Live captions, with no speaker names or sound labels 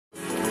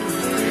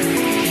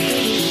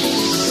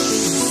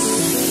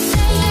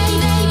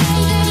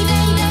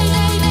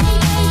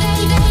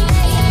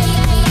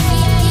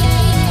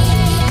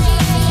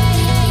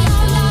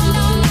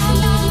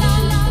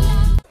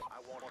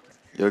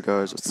Yo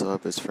guys, what's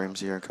up? It's Frayms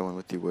here. I'm coming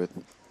with you with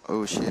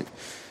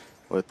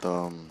with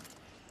Lone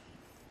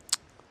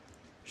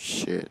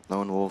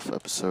Wolf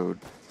episode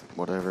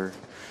whatever.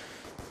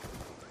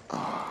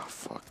 Ah,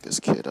 fuck this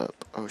kid up.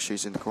 Oh,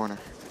 she's in the corner.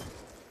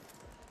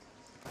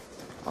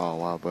 Oh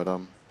wow, but I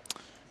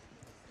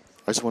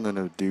just wanted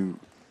to do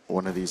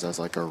one of these as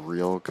like a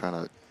real kind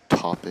of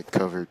topic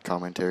covered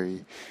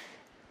commentary,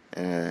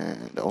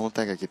 and the only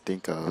thing I could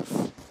think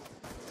of,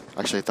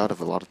 actually I thought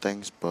of a lot of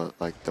things, but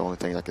like the only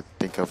thing I could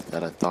think of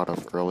that I thought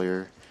of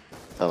earlier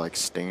that like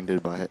stayed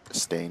in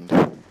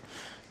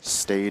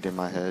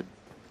my head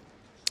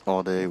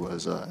all day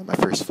was my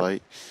first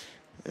fight,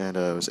 and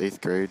it was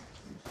 8th grade.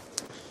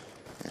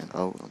 And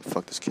oh, let me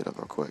fuck this kid up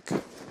real quick.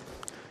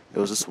 It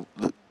was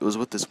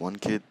with this one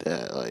kid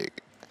that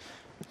like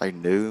I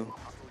knew,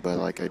 but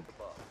like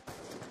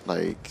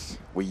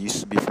we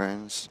used to be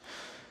friends,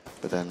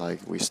 but then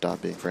like we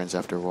stopped being friends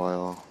after a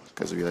while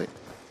because we like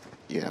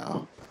you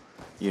know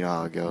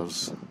how it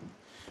goes.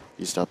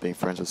 You stop being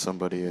friends with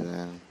somebody and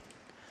then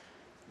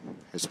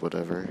it's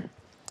whatever.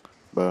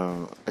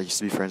 But I used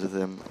to be friends with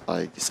him.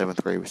 Like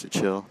 7th grade, we used to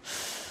chill.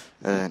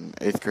 And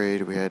 8th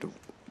grade, we had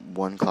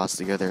one class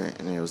together,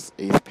 and it was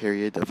 8th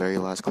period, the very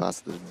last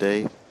class of the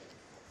day.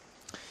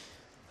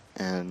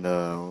 And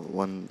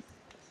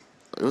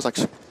it was like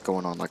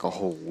going on like a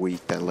whole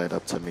week that led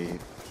up to me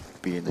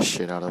beating the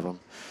shit out of him.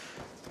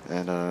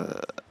 And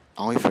I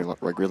don't even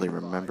like really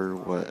remember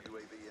what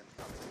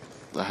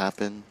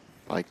happened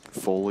like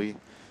fully.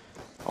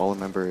 All I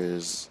remember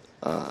is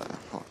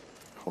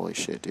holy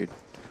shit, dude.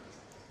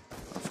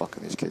 I'm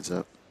fucking these kids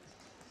up.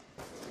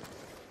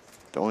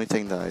 The only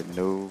thing that I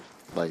know,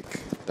 like,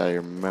 that I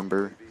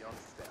remember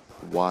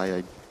why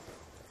I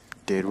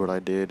did what I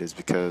did is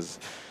because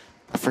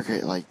I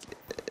forget, like,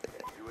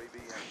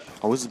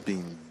 I wasn't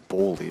being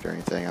bullied or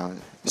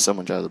anything.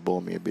 Someone tried to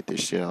bully me, I beat the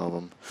shit out of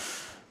him.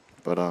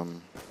 But,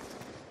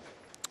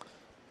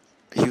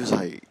 he was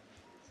like,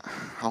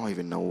 I don't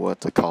even know what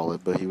to call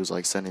it, but he was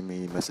like sending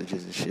me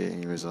messages and shit,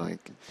 and he was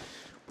like,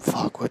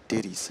 fuck, what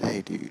did he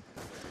say, dude?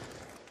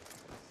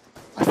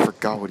 I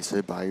forgot what he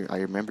said, but I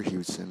remember he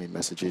would send me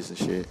messages and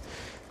shit.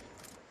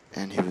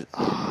 And he was,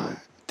 I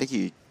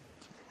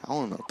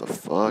don't know what the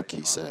fuck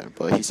he said,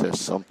 but he said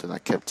something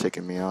that kept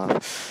ticking me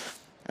off.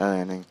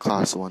 And in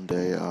class one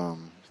day, oh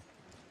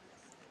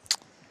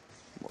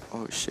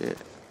shit.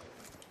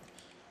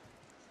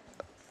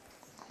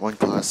 One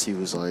class he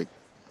was like,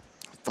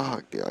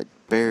 fuck, dude, I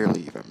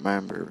barely even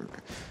remember.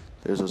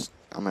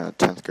 I'm a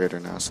 10th grader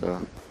now,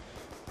 so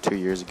 2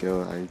 years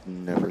ago, I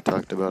never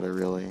talked about it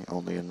really,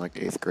 only in like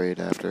 8th grade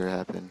after it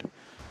happened.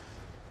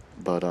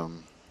 But,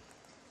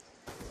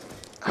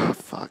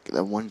 fuck,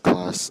 that one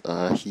class,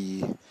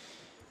 the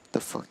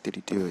fuck did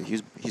he do?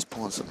 He's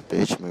pulling some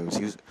bitch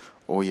moves.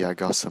 Oh yeah, I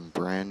got some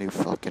brand new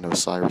fucking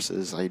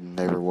Osiris's. I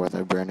never wore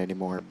that brand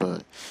anymore,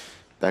 but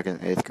back in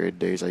 8th grade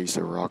days, I used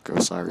to rock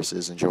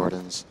Osiris's and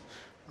Jordans.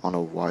 I don't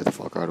know why the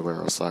fuck I'd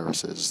wear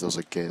Osiris's. Those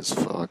are gay as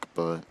fuck,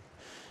 but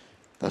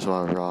that's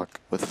why I rock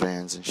with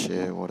Vans and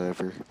shit,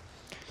 whatever.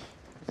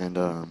 And,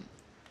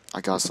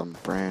 I got some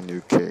brand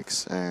new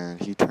kicks,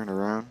 and he turned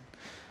around.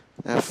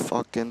 That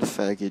fucking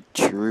faggot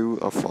drew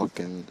a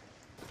fucking,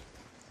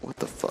 what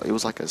the fuck? It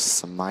was like a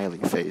smiley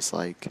face,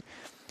 like,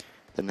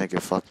 the nigga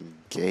fucking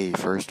gay,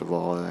 first of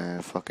all,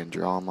 and fucking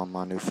draw him on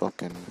my new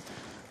fucking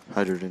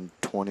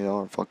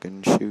 $120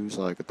 fucking shoes.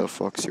 Like, what the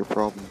fuck's your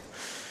problem?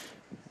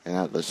 And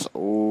I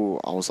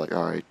was like,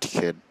 alright,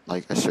 kid.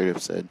 Like, I straight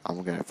up said,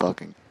 I'm gonna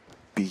fucking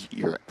beat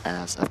your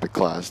ass after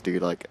class,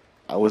 dude. Like,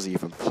 I wasn't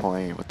even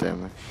playing with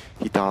him.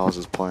 He thought I was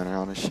just playing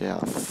around and shit.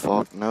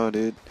 Fuck no,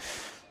 dude.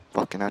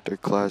 Fucking after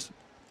class.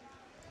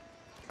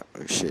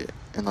 Oh, shit.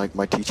 And, like,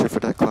 my teacher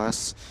for that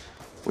class,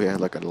 we had,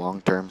 like, a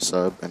long-term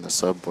sub, and the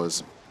sub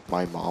was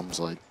my mom's,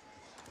 like,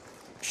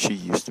 she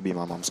used to be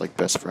my mom's, like,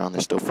 best friend.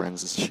 They're still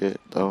friends and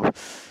shit, though.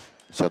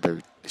 So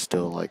they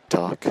still, like,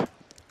 talk.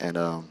 And,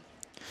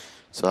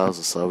 so I was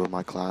a sub in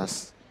my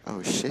class.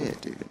 Oh,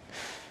 shit, dude.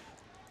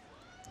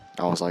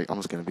 I was like, I'm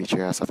just gonna beat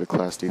your ass after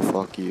class, dude.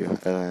 Fuck you. And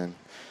then,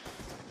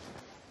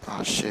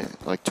 oh,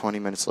 shit. Like, 20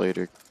 minutes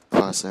later,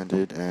 class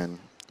ended, and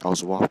I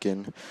was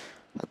walking.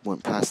 I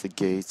went past the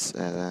gates,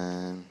 and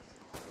then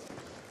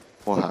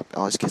what happened?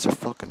 All these kids are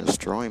fucking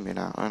destroying me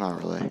now.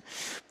 Not really.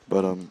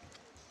 But, I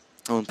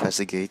went past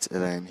the gates,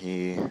 and then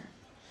he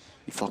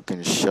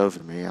fucking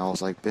shoved me. I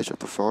was like, bitch,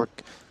 what the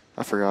fuck?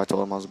 I forgot I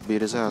told him I was gonna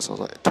beat his ass. I was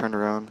like, turned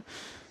around,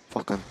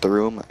 fucking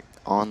threw him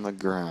on the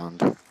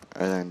ground. And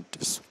then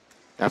just,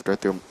 after I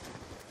threw him,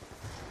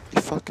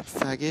 you fucking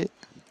faggot.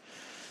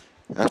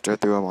 After I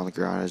threw him on the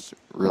ground, I just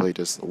really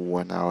just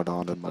went out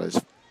on him. I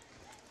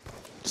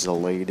just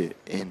laid it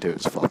into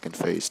his fucking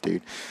face,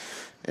 dude.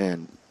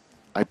 And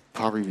I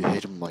probably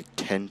hit him like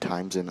 10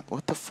 times in,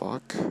 what the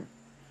fuck?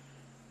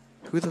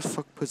 Who the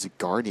fuck puts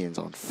Guardians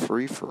on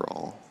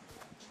free-for-all?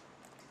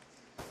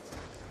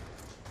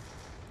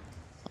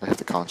 I have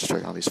to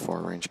concentrate on these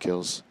far-range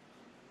kills.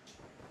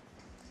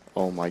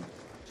 Oh my...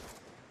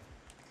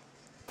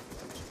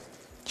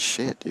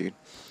 shit, dude.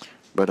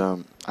 But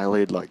I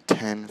laid like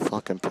 10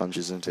 fucking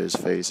punches into his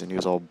face, and he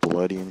was all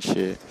bloody and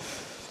shit.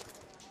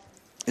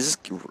 Is this?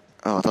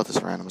 Oh, I thought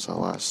this random was how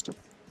last.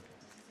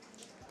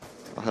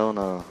 Oh hell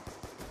no.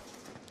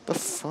 The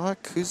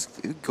fuck? Who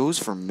goes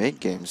for mid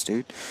games,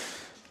 dude?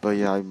 But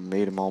yeah, I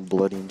made him all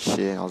bloody and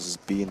shit. I was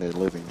just beating the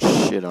living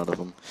shit out of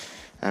him.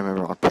 I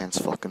remember my pants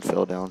fucking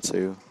fell down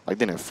too. Like,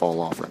 they didn't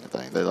fall off or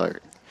anything. They like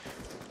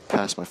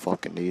past my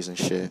fucking knees and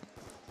shit.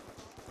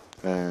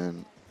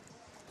 And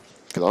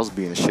cause I was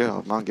beating the shit out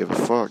of him. I don't give a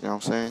fuck. You know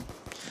what I'm saying?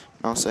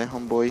 You know what I'm saying,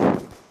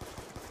 homeboy?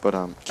 But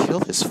kill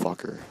this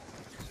fucker.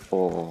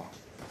 Oh.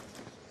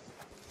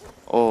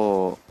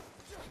 Oh.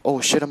 Oh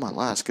shit, I'm on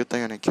last. Good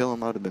thing I didn't kill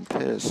him. I would have been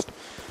pissed.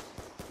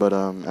 But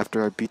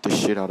after I beat the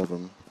shit out of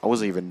him, I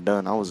wasn't even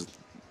done. I was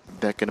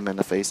decking him in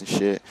the face and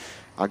shit.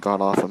 I got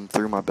off him,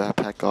 threw my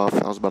backpack off.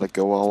 I was about to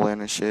go all in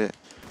and shit.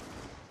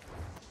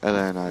 And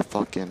then I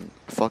fucking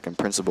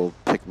principal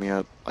picked me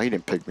up. He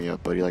didn't pick me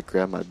up, but he like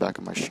grabbed my back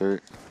of my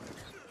shirt.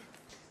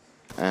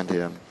 And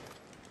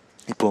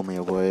he pulled me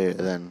away. And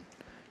then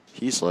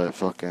he's let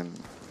fucking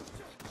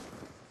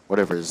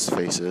whatever his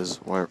face is,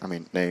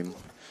 name.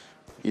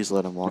 He's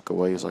let him walk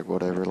away. He's like,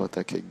 whatever, let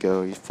that kid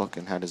go. He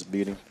fucking had his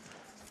beating.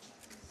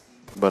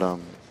 But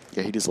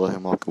yeah, he just let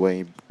him walk away.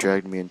 He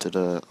dragged me into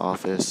the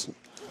office,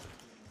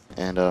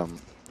 and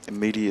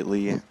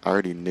immediately I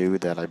already knew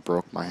that I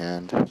broke my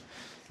hand.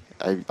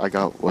 I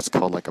got what's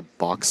called like a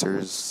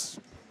boxer's,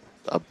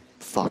 hold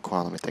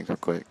on, let me think real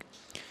quick.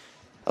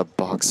 A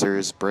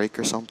boxer's break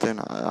or something.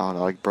 I don't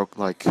know. I broke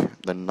like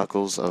the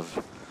knuckles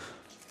of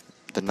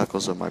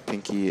my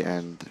pinky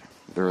and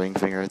the ring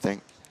finger, I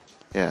think.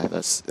 Yeah,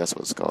 that's what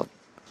it's called.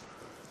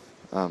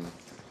 Yeah,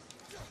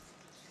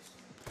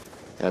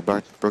 I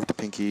broke the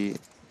pinky,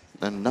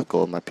 the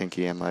knuckle of my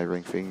pinky and my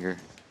ring finger.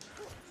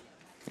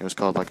 It was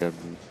called like a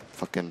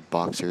fucking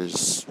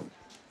boxer's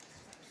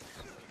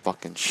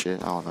fucking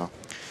shit. I don't know,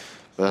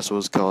 but that's what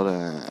it's called.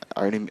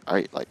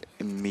 I like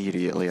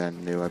immediately I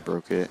knew I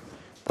broke it,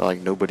 but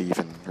like nobody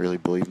even really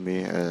believed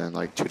me. And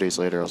like 2 days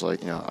later, I was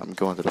like, I'm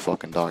going to the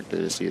fucking doctor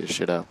to see this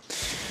shit out.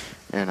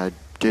 And I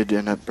did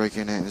end up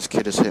breaking it. This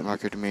kid has hit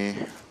markered me,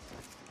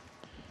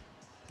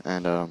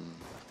 and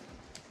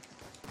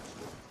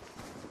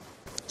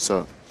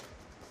so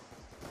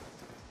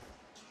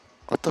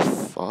what the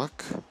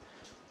fuck?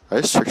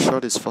 I just trick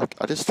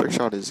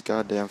shot his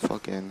goddamn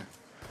fucking.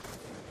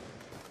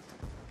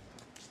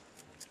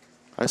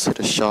 I just hit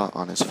a shot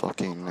on his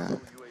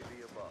fucking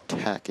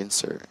tack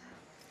insert.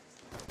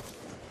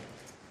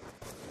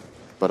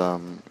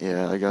 But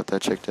yeah, I got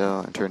that checked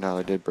out, and turned out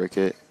I did break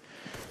it.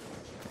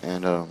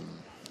 And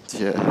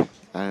yeah,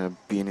 I ended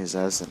up beating his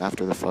ass. And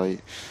after the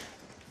fight,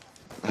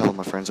 I held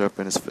my friends up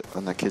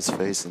on that kid's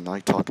face and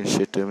like talking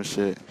shit to him and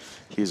shit.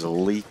 He's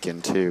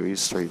leaking too.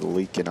 He's straight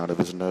leaking out of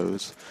his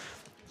nose.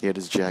 He had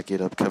his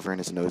jacket up covering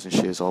his nose and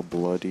shit. It's all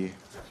bloody.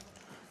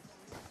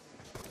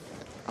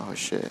 Oh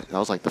shit. That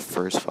was like the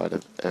first fight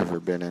I've ever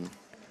been in.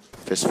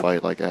 Fist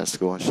fight like at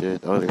school and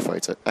shit. The other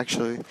fights,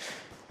 actually,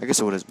 I guess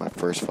it was my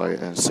first fight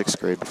in 6th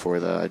grade. Before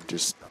that, I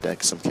just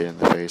decked some kid in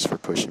the face for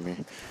pushing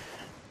me.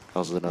 I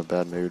was in a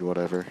bad mood,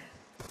 whatever.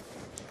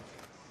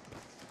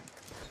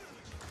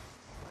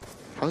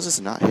 How is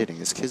this not hitting?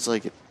 This kid's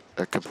like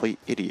a complete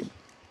idiot.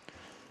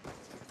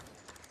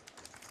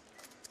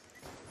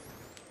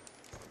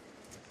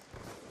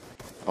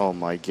 Oh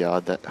my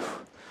god, that.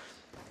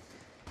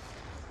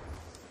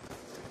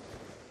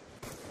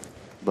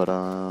 But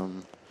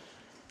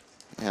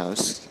yeah,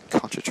 let's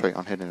concentrate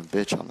on hitting a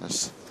bitch on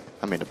this.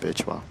 I mean a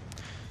bitch, wow.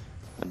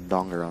 A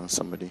donger on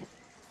somebody.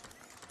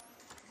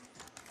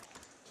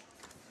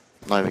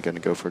 I'm not even gonna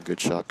go for a good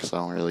shot because I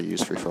don't really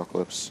use free throw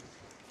clips.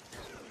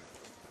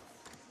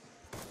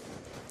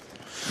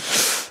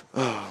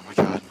 Oh my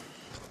god.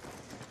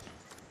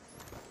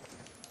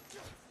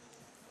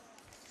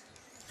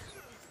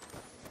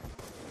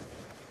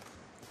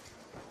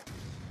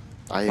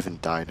 I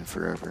haven't died in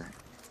forever.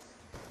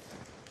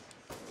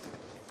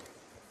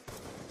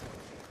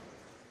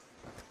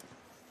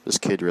 This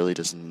kid really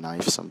just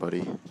knifed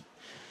somebody.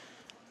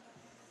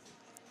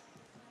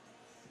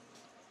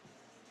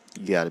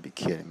 You gotta be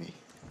kidding me.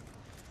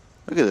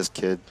 Look at this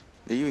kid.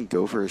 Did he even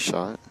go for a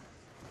shot?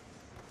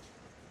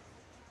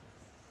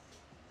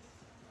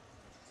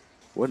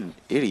 What an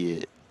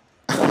idiot.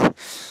 I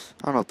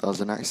don't know if that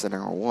was an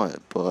accident or what,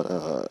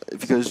 but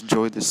if you guys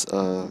enjoyed this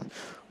Lone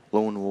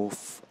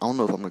Wolf, I don't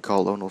know if I'm gonna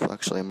call it Lone Wolf,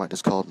 actually I might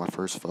just call it my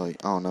first fight,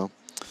 I don't know.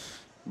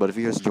 But if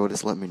you guys enjoyed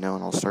this, let me know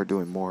and I'll start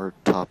doing more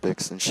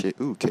topics and shit.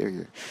 Ooh,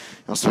 carrier.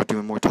 I'll start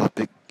doing more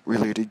topic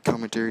related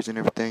commentaries and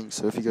everything,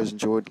 so if you guys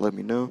enjoyed, let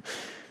me know.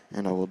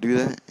 And I will do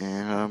that,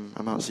 and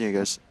I'm out. See you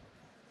guys.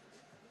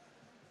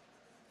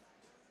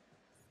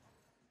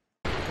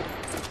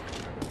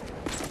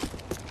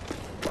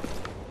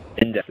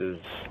 Indexes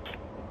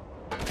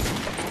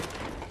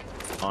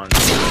on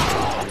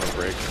the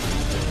break.